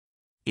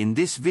In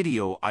this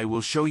video I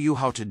will show you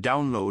how to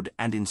download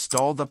and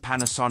install the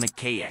Panasonic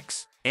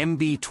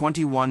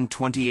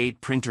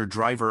kx-mb2128 printer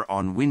driver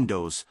on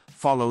Windows.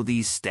 Follow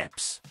these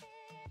steps.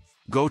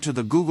 Go to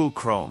the Google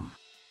Chrome.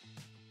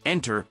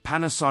 Enter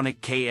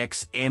Panasonic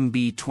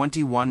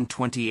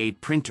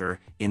kx-mb2128 printer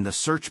in the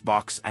search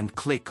box and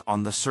click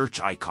on the search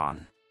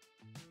icon.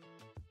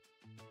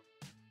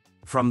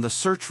 From the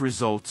search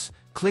results,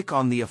 click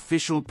on the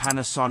official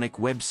Panasonic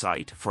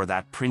website for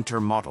that printer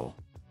model.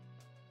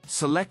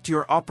 Select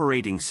your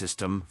operating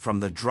system from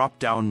the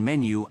drop-down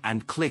menu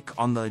and click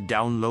on the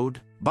Download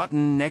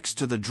button next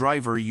to the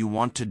driver you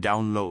want to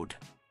download.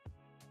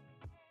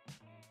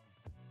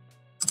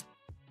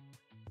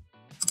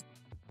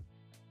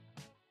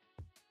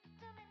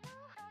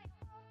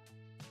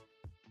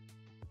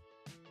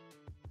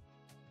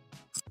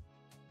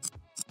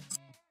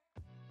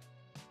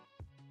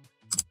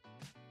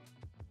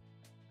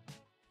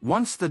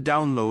 Once the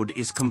download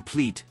is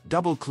complete,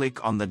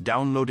 double-click on the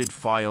downloaded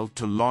file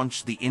to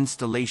launch the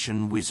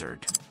installation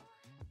wizard.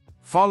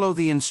 Follow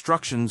the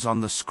instructions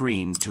on the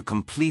screen to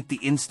complete the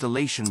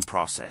installation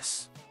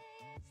process.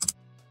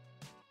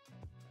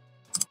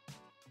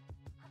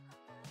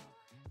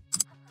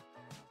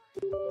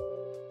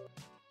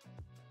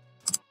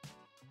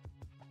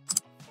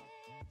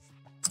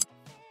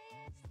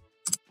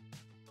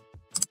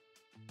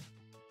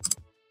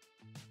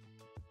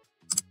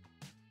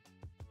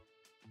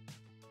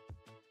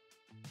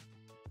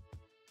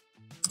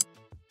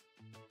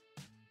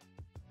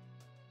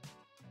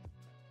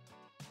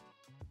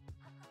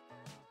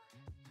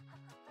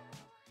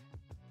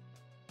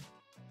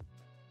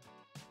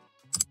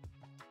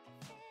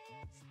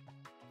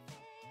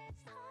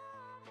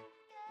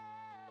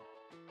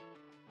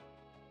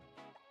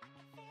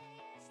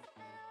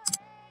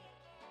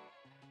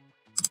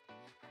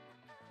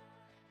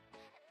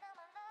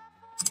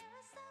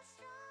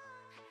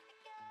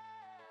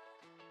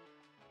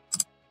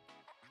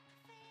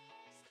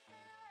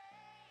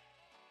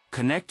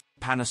 Connect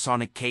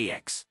Panasonic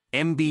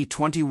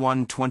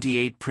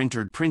kx-mb2128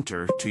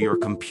 printer to your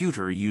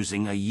computer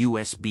using a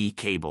USB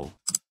cable.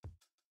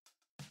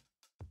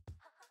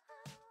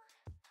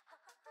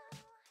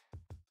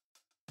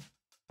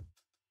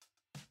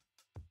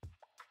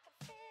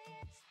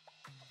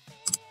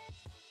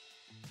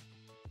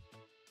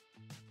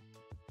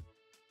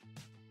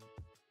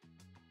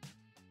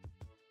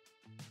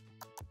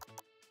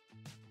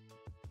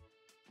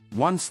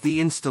 Once the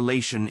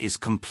installation is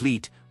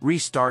complete,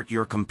 restart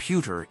your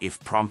computer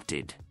if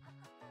prompted.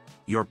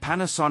 Your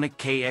Panasonic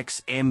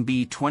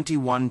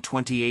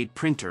kx-mb2128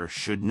 printer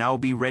should now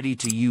be ready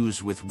to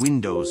use with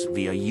Windows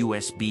via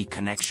USB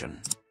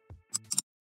connection.